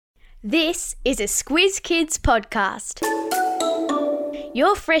This is a Squiz Kids podcast.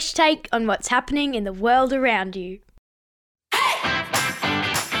 Your fresh take on what's happening in the world around you.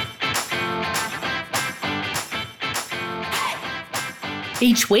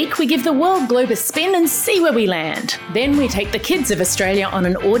 Each week we give the world globe a spin and see where we land. Then we take the kids of Australia on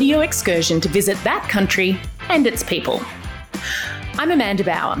an audio excursion to visit that country and its people. I'm Amanda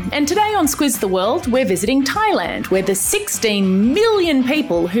Bauer, and today on Squiz the World we're visiting Thailand, where the 16 million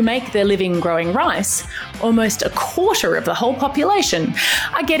people who make their living growing rice, almost a quarter of the whole population,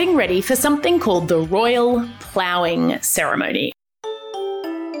 are getting ready for something called the Royal Ploughing Ceremony.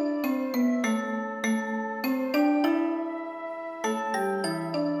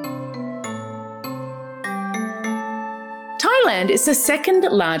 Thailand is the second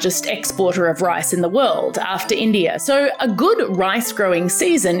largest exporter of rice in the world after India, so a good rice growing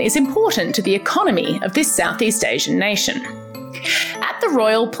season is important to the economy of this Southeast Asian nation. At the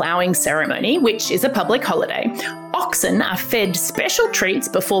Royal Ploughing Ceremony, which is a public holiday, oxen are fed special treats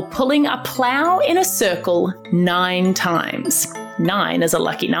before pulling a plough in a circle 9 times. 9 is a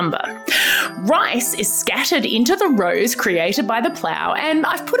lucky number. Rice is scattered into the rows created by the plough, and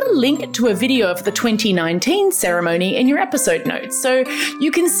I've put a link to a video of the 2019 ceremony in your episode notes, so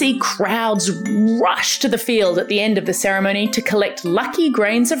you can see crowds rush to the field at the end of the ceremony to collect lucky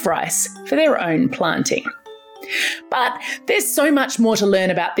grains of rice for their own planting. But there's so much more to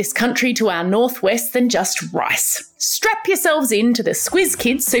learn about this country to our northwest than just rice. Strap yourselves into the Squiz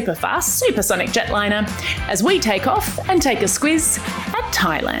Kids Superfast Supersonic Jetliner as we take off and take a squiz at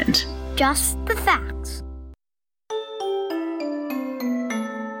Thailand. Just the facts.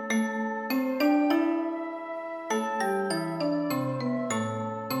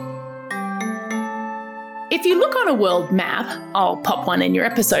 If you look on a world map, I'll pop one in your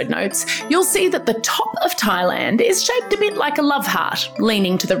episode notes, you'll see that the top of Thailand is shaped a bit like a love heart,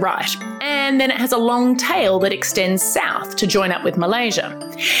 leaning to the right. And then it has a long tail that extends south to join up with Malaysia.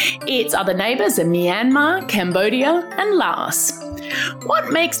 Its other neighbours are Myanmar, Cambodia and Laos.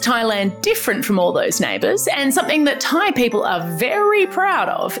 What makes Thailand different from all those neighbours, and something that Thai people are very proud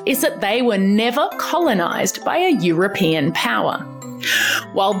of, is that they were never colonised by a European power.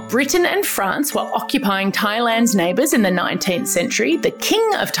 While Britain and France were occupying Thailand's neighbours in the 19th century, the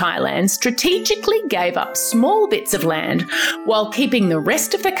King of Thailand strategically gave up small bits of land while keeping the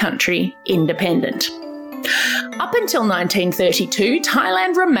rest of the country independent. Up until 1932,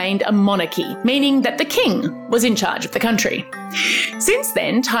 Thailand remained a monarchy, meaning that the king was in charge of the country. Since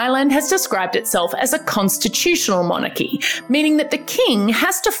then, Thailand has described itself as a constitutional monarchy, meaning that the king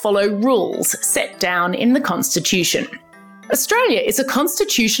has to follow rules set down in the constitution. Australia is a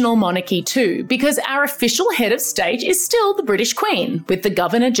constitutional monarchy too, because our official head of state is still the British Queen, with the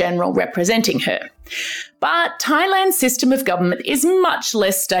Governor-General representing her. But Thailand's system of government is much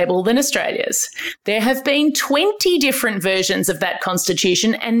less stable than Australia's. There have been 20 different versions of that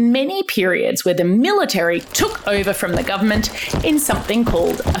constitution and many periods where the military took over from the government in something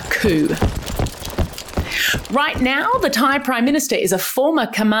called a coup. Right now, the Thai Prime Minister is a former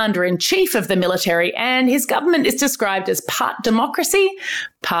Commander-in-Chief of the military, and his government is described as part democracy,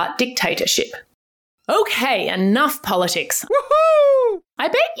 part dictatorship. Okay, enough politics. Woohoo! I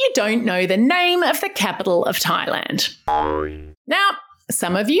bet you don't know the name of the capital of Thailand. Now,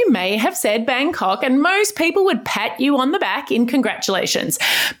 some of you may have said Bangkok, and most people would pat you on the back in congratulations.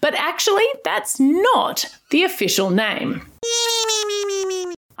 But actually, that's not the official name.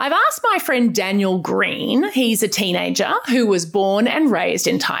 I've asked my friend Daniel Green, he's a teenager who was born and raised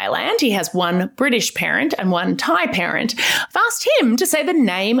in Thailand. He has one British parent and one Thai parent. I've asked him to say the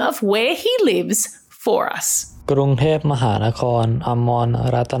name of where he lives for us. กรุงเทพมหานครอมร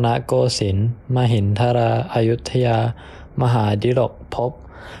รัตนโกสินทร์มหินทราอยุธยามหาดิลกภพ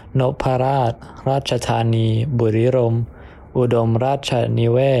นพราชราชธานีบุรีรัมย์อุดมราชนิ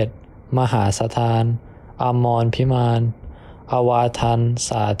เวศน์มหาสถานอมรพิมานอวาทันส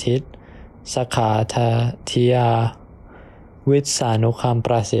าธิตสขาธิยาวิษานุคัมป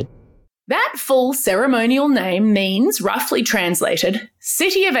ระสิทธิ์ That full ceremonial name means, roughly translated,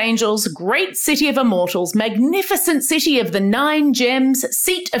 City of Angels, Great City of Immortals, Magnificent City of the 9 Gems,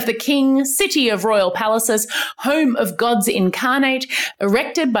 Seat of the King, City of Royal Palaces, Home of Gods Incarnate,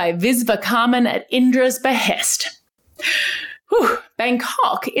 erected by Visvakarman at Indra's behest. Whew.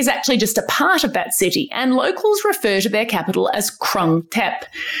 Bangkok is actually just a part of that city, and locals refer to their capital as Krung Thep.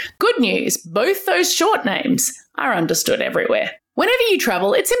 Good news, both those short names are understood everywhere. Whenever you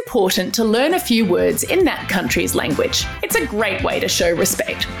travel, it's important to learn a few words in that country's language. It's a great way to show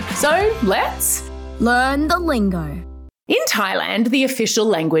respect. So let's learn the lingo. In Thailand, the official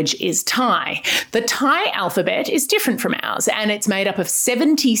language is Thai. The Thai alphabet is different from ours, and it's made up of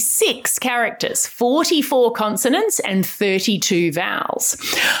 76 characters, 44 consonants and 32 vowels.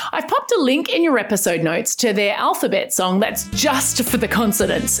 I've popped a link in your episode notes to their alphabet song that's just for the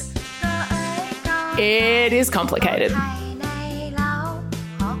consonants. It is complicated.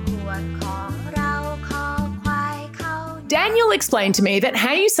 Daniel explained to me that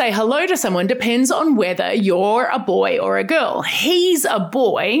how you say hello to someone depends on whether you're a boy or a girl. He's a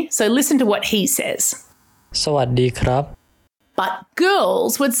boy, so listen to what he says. สวัสดีครับ But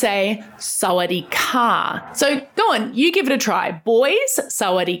girls would say sawadee ka. So go on, you give it a try. Boys,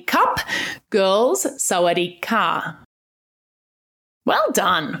 sawadee kup. Girls, sawadee ka. Well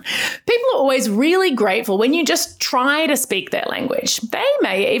done. People are always really grateful when you just try to speak their language. They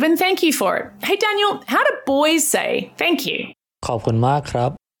may even thank you for it. Hey, Daniel, how do boys say thank you? ขอบคุณมากครับ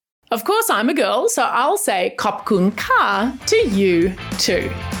Of course, I'm a girl, so I'll say khop kun ka to you too.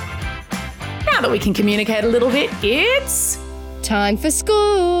 Now that we can communicate a little bit, it's time for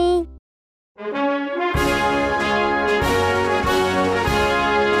school.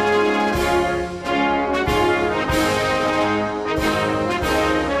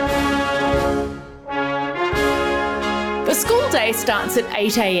 The school day starts at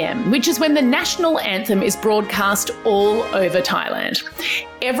 8 a.m, which is when the national anthem is broadcast all over Thailand.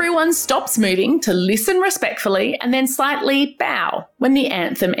 Everyone stops moving to listen respectfully and then slightly bow when the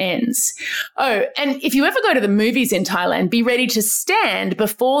anthem ends. Oh, and if you ever go to the movies in Thailand, be ready to stand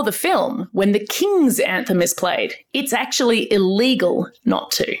before the film when the King's anthem is played. It's actually illegal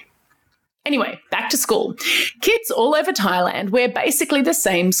not to. Anyway, back to school. Kids all over Thailand wear basically the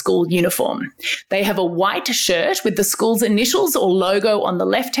same school uniform. They have a white shirt with the school's initials or logo on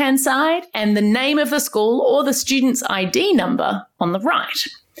the left-hand side and the name of the school or the student's ID number on the right.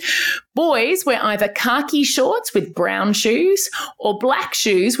 Boys wear either khaki shorts with brown shoes or black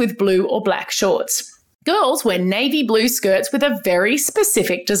shoes with blue or black shorts. Girls wear navy blue skirts with a very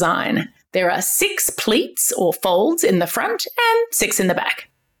specific design. There are 6 pleats or folds in the front and 6 in the back.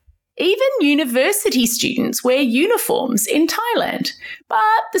 Even university students wear uniforms in Thailand,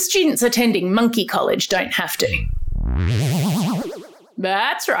 but the students attending Monkey College don't have to.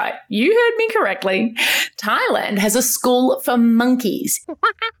 That's right, you heard me correctly. Thailand has a school for monkeys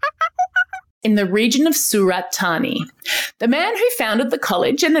in the region of Surat Thani. The man who founded the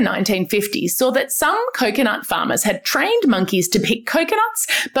college in the 1950s saw that some coconut farmers had trained monkeys to pick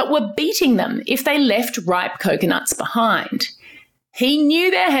coconuts but were beating them if they left ripe coconuts behind. He knew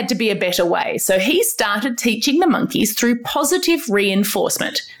there had to be a better way, so he started teaching the monkeys through positive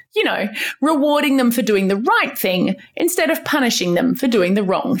reinforcement. You know, rewarding them for doing the right thing instead of punishing them for doing the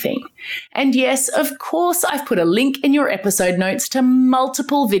wrong thing. And yes, of course, I've put a link in your episode notes to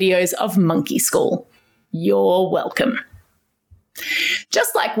multiple videos of monkey school. You're welcome.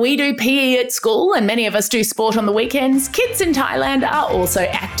 Just like we do PE at school and many of us do sport on the weekends, kids in Thailand are also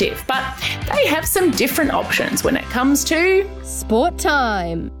active, but they have some different options when it comes to Sport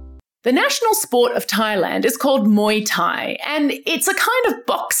time. The national sport of Thailand is called Muay Thai, and it's a kind of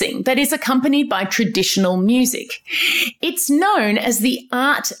boxing that is accompanied by traditional music. It's known as the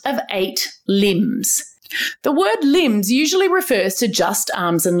art of 8 limbs. The word limbs usually refers to just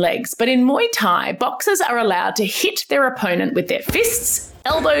arms and legs, but in Muay Thai, boxers are allowed to hit their opponent with their fists,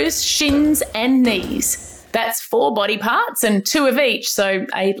 elbows, shins, and knees. That's 4 body parts and 2 of each, so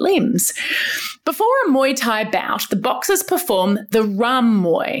 8 limbs. Before a Muay Thai bout, the boxers perform the Ram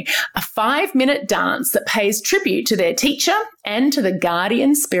Muay, a 5-minute dance that pays tribute to their teacher and to the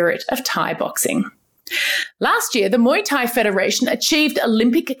guardian spirit of Thai boxing. Last year, the Muay Thai Federation achieved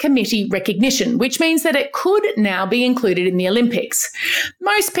Olympic Committee recognition, which means that it could now be included in the Olympics.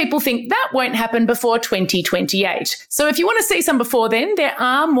 Most people think that won't happen before 2028. So if you want to see some before then, there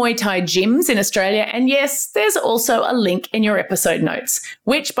are Muay Thai gyms in Australia. And yes, there's also a link in your episode notes,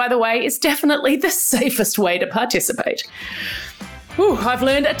 which, by the way, is definitely the safest way to participate. Whew, I've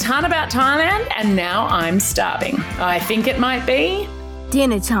learned a ton about Thailand and now I'm starving. I think it might be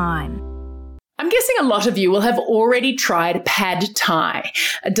Dinner time. I'm guessing a lot of you will have already tried pad thai,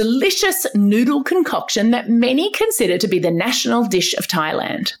 a delicious noodle concoction that many consider to be the national dish of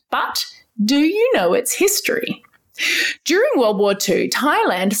Thailand. But do you know its history? During World War II,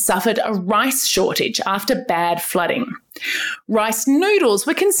 Thailand suffered a rice shortage after bad flooding. Rice noodles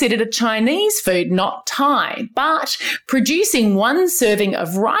were considered a Chinese food, not Thai, but producing one serving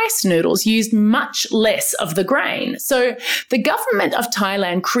of rice noodles used much less of the grain. So the government of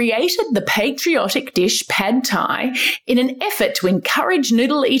Thailand created the patriotic dish pad Thai in an effort to encourage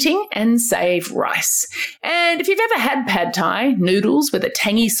noodle eating and save rice. And if you've ever had pad Thai, noodles with a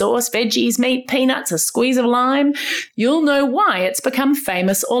tangy sauce, veggies, meat, peanuts, a squeeze of lime, you'll know why it's become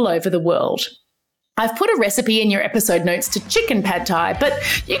famous all over the world. I've put a recipe in your episode notes to chicken pad Thai, but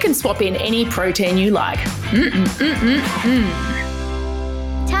you can swap in any protein you like.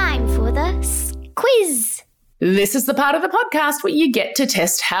 Time for the quiz. This is the part of the podcast where you get to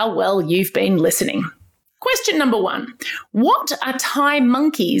test how well you've been listening. Question number 1. What are Thai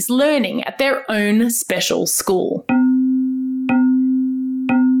monkeys learning at their own special school?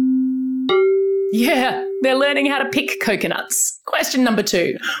 Yeah, they're learning how to pick coconuts. Question number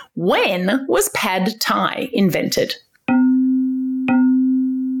 2. When was pad Thai invented?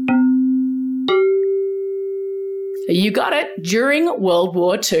 You got it, during World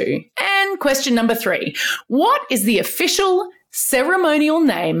War II. And question number 3. What is the official ceremonial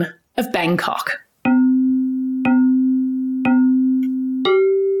name of Bangkok?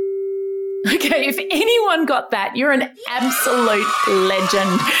 Okay, if anyone got that, you're an absolute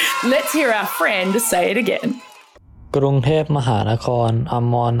legend. Let's hear our friend say it again. กรุงเทพมหานครอ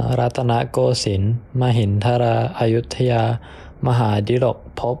มรรัตนโกสินทร์มหินทราอยุธยามหาดิลก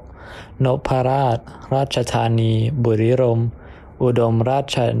ภพนพราชราชธานีบุรีรัมย์อุดมรา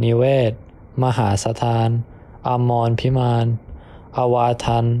ชนิเวศน์มหาสถานอมรพิมานอวา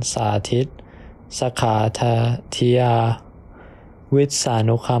ทันสาธิตสขาธิยาวิษา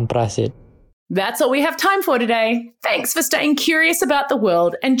นุคัมประสิทธิ์ That's all we have time for today. Thanks for staying curious about the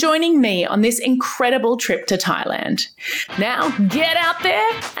world and joining me on this incredible trip to Thailand. Now get out there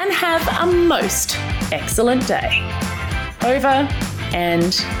and have a most excellent day. Over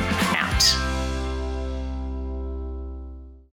and out.